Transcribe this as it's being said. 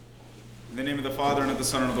In the name of the Father, and of the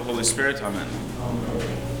Son, and of the Holy Spirit. Amen.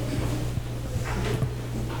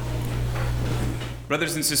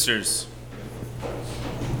 Brothers and sisters,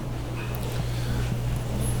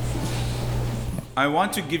 I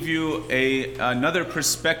want to give you another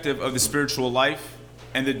perspective of the spiritual life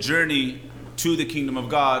and the journey to the kingdom of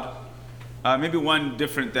God, maybe one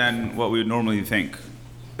different than what we would normally think.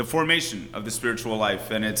 The formation of the spiritual life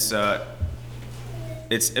and its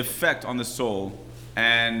effect on the soul,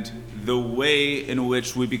 and the way in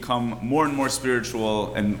which we become more and more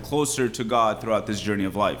spiritual and closer to God throughout this journey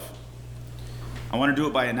of life. I want to do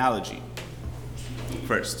it by analogy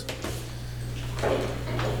first.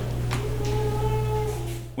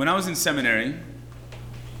 When I was in seminary,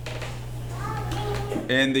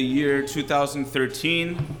 in the year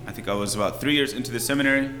 2013, I think I was about 3 years into the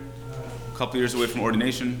seminary, a couple years away from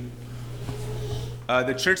ordination,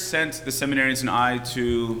 the church sent the seminarians and I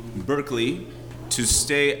to Berkeley to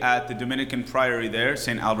stay at the Dominican Priory there,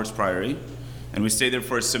 St. Albert's Priory. And we stayed there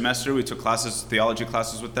for a semester. We took classes, theology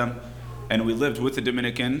classes with them. And we lived with the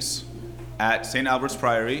Dominicans at St. Albert's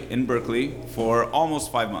Priory in Berkeley for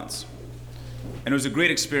almost 5 months. And it was a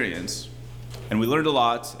great experience. And we learned a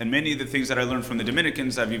lot. And many of the things that I learned from the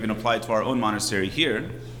Dominicans I've even applied to our own monastery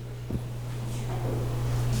here.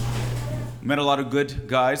 Met a lot of good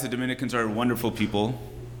guys. The Dominicans are wonderful people.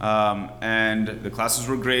 And the classes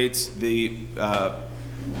were great. The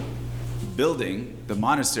building, the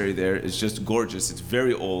monastery there, is just gorgeous. It's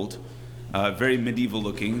very old, very medieval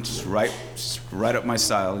looking, just right up my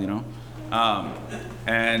style, you know.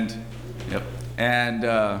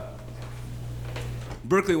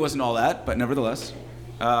 Berkeley wasn't all that, but nevertheless,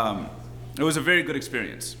 it was a very good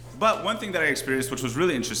experience. But one thing that I experienced, which was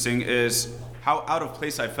really interesting, is how out of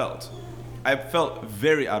place I felt. I felt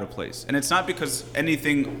very out of place. And it's not because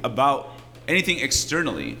anything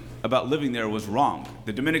externally about living there was wrong.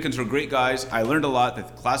 The Dominicans were great guys. I learned a lot. The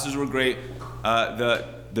classes were great.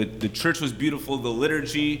 The church was beautiful. The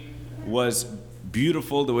liturgy was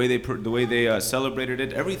beautiful. The way they celebrated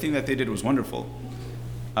it. Everything that they did was wonderful.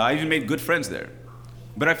 I even made good friends there.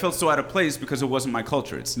 But I felt so out of place because it wasn't my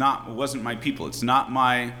culture. It wasn't my people. It's not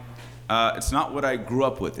what I grew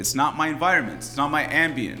up with. It's not my environment. It's not my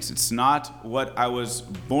ambience. It's not what I was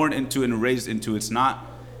born into and raised into. It's not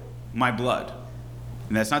my blood.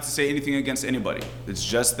 And that's not to say anything against anybody. It's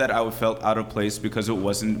just that I felt out of place because it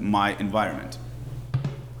wasn't my environment.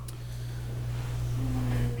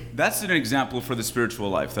 That's an example for the spiritual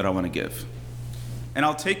life that I want to give. And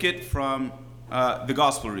I'll take it from the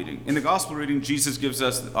gospel reading. In the gospel reading, Jesus gives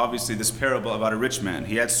us, obviously, this parable about a rich man.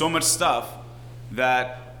 He had so much stuff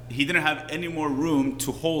that he didn't have any more room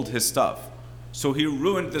to hold his stuff. So he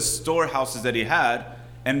ruined the storehouses that he had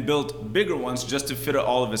and built bigger ones just to fit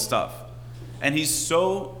all of his stuff. And he's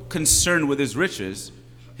so concerned with his riches,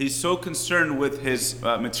 he's so concerned with his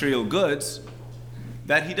material goods,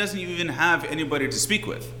 that he doesn't even have anybody to speak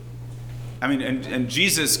with. I mean, and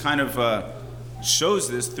Jesus kind of shows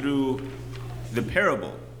this through the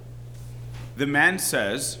parable. The man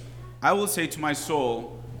says, "I will say to my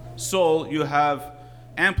soul, soul, you have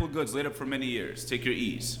ample goods laid up for many years. Take your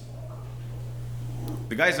ease."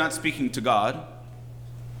 The guy's not speaking to God.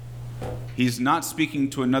 He's not speaking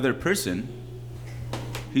to another person.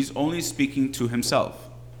 He's only speaking to himself.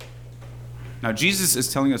 Now, Jesus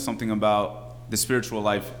is telling us something about the spiritual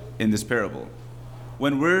life in this parable.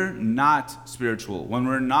 When we're not spiritual, when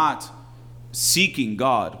we're not seeking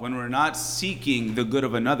God, when we're not seeking the good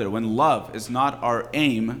of another, when love is not our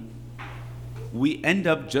aim, we end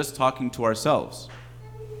up just talking to ourselves.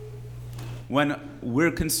 When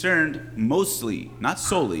we're concerned mostly, not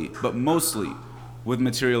solely, but mostly with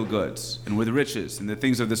material goods and with riches and the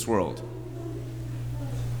things of this world,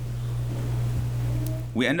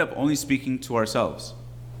 we end up only speaking to ourselves.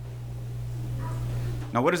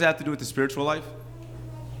 Now, what does that have to do with the spiritual life?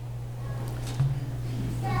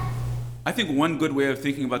 I think one good way of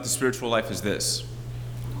thinking about the spiritual life is this.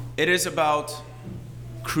 It is about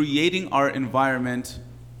creating our environment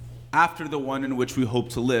after the one in which we hope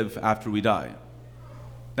to live after we die.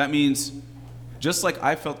 That means, just like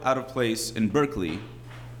I felt out of place in Berkeley,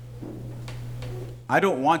 I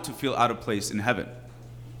don't want to feel out of place in heaven.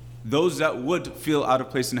 Those that would feel out of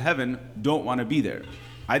place in heaven don't want to be there.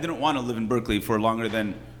 I didn't want to live in Berkeley for longer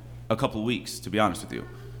than a couple weeks, to be honest with you.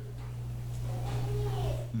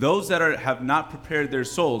 Those that have not prepared their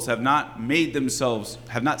souls, have not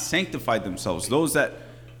sanctified themselves, those that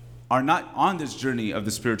are not on this journey of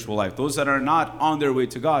the spiritual life, those that are not on their way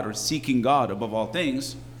to God or seeking God above all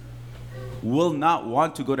things, will not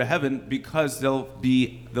want to go to heaven because they'll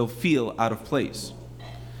feel out of place.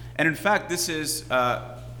 And in fact, this is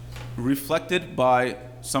reflected by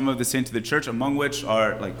some of the saints of the church, among which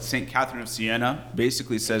are like Saint Catherine of Siena,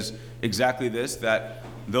 basically says exactly this, that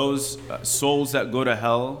those souls that go to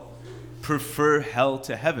hell prefer hell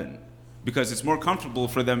to heaven because it's more comfortable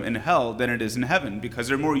for them in hell than it is in heaven because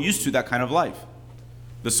they're more used to that kind of life.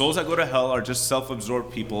 The souls that go to hell are just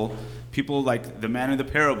self-absorbed people like the man in the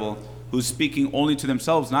parable who's speaking only to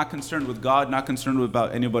themselves, not concerned with God, not concerned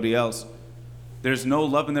about anybody else. There's no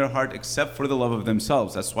love in their heart except for the love of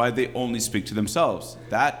themselves. That's why they only speak to themselves.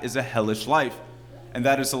 That is a hellish life. And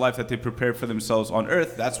that is the life that they prepared for themselves on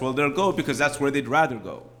earth. That's where they'll go because that's where they'd rather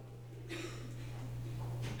go.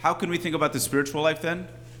 How can we think about the spiritual life then?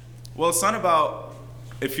 Well, it's not about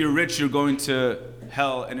if you're rich, you're going to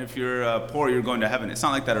hell, and if you're poor, you're going to heaven. It's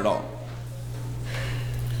not like that at all.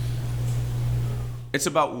 It's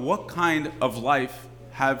about what kind of life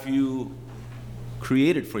have you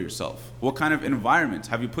created for yourself? What kind of environment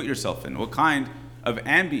have you put yourself in? What kind of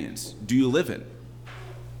ambience do you live in?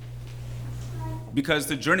 Because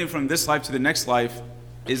the journey from this life to the next life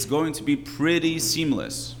is going to be pretty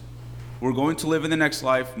seamless. We're going to live in the next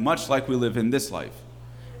life much like we live in this life.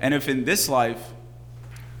 And if in this life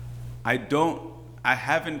I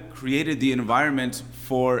haven't created the environment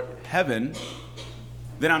for heaven,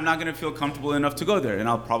 then I'm not going to feel comfortable enough to go there, and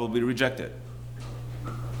I'll probably reject it.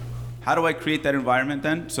 How do I create that environment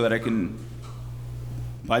then so that I can,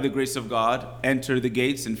 by the grace of God, enter the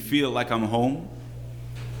gates and feel like I'm home?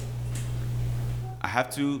 I have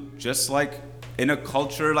to, just like in a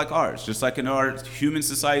culture like ours, just like in our human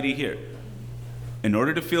society here, in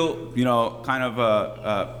order to feel, kind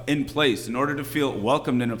of in place, in order to feel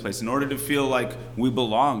welcomed in a place, in order to feel like we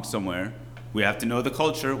belong somewhere, we have to know the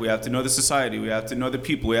culture, we have to know the society, we have to know the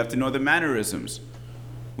people, we have to know the mannerisms.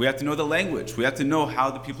 We have to know the language. We have to know how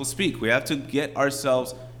the people speak. We have to get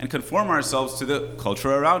ourselves and conform ourselves to the culture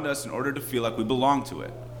around us in order to feel like we belong to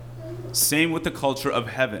it. Same with the culture of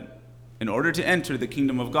heaven. In order to enter the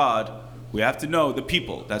kingdom of God, we have to know the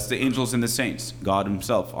people. That's the angels and the saints. God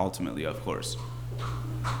himself, ultimately, of course.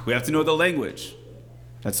 We have to know the language.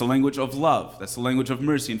 That's the language of love. That's the language of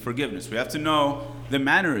mercy and forgiveness. We have to know the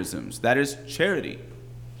mannerisms. That is charity.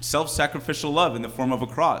 Self-sacrificial love in the form of a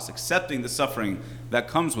cross, accepting the suffering that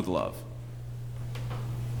comes with love.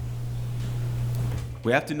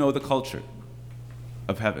 We have to know the culture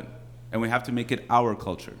of heaven, and we have to make it our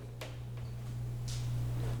culture.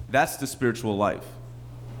 That's the spiritual life.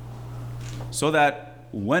 So that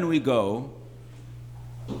when we go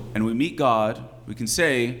and we meet God, we can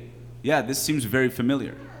say, yeah, this seems very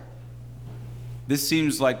familiar. This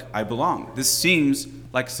seems like I belong. This seems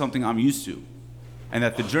like something I'm used to. And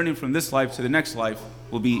that the journey from this life to the next life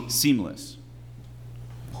will be seamless.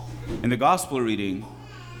 In the gospel reading,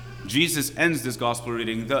 Jesus ends this gospel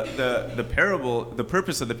reading. The parable, the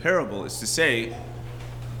purpose of the parable is to say,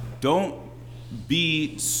 don't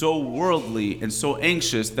be so worldly and so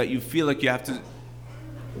anxious that you feel like you have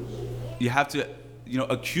to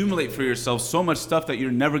accumulate for yourself so much stuff that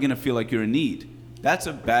you're never going to feel like you're in need. That's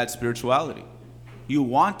a bad spirituality. You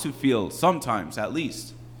want to feel, sometimes at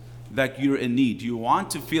least, that you're in need. You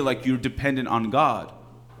want to feel like you're dependent on God.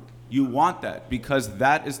 You want that because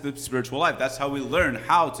that is the spiritual life. That's how we learn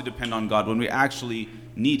how to depend on God, when we actually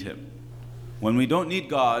need him. When we don't need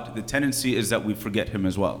God, the tendency is that we forget him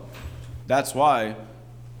as well. That's why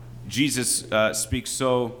Jesus speaks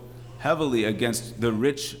so heavily against the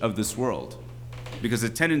rich of this world, because the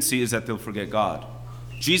tendency is that they'll forget God.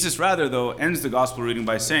 Jesus rather, though, ends the gospel reading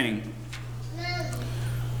by saying,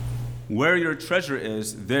 where your treasure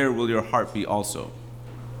is, there will your heart be also.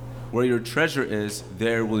 Where your treasure is,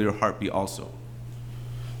 there will your heart be also.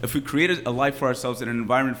 If we create a life for ourselves and an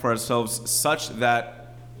environment for ourselves such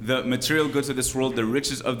that the material goods of this world, the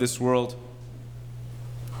riches of this world,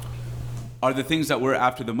 are the things that we're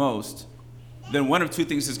after the most, then one of two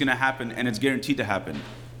things is going to happen, and it's guaranteed to happen.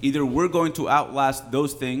 Either we're going to outlast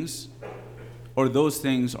those things, or those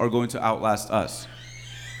things are going to outlast us.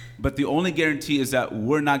 But the only guarantee is that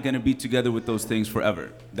we're not going to be together with those things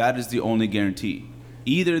forever. That is the only guarantee.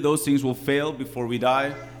 Either those things will fail before we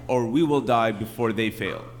die, or we will die before they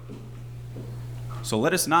fail. So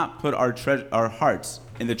let us not put our hearts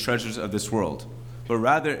in the treasures of this world, but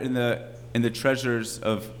rather in the treasures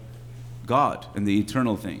of God, in the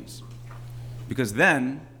eternal things. Because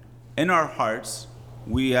then, in our hearts,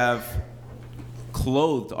 we have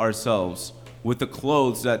clothed ourselves with the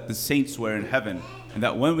clothes that the saints wear in heaven, and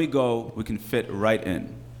that when we go, we can fit right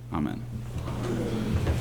in. Amen.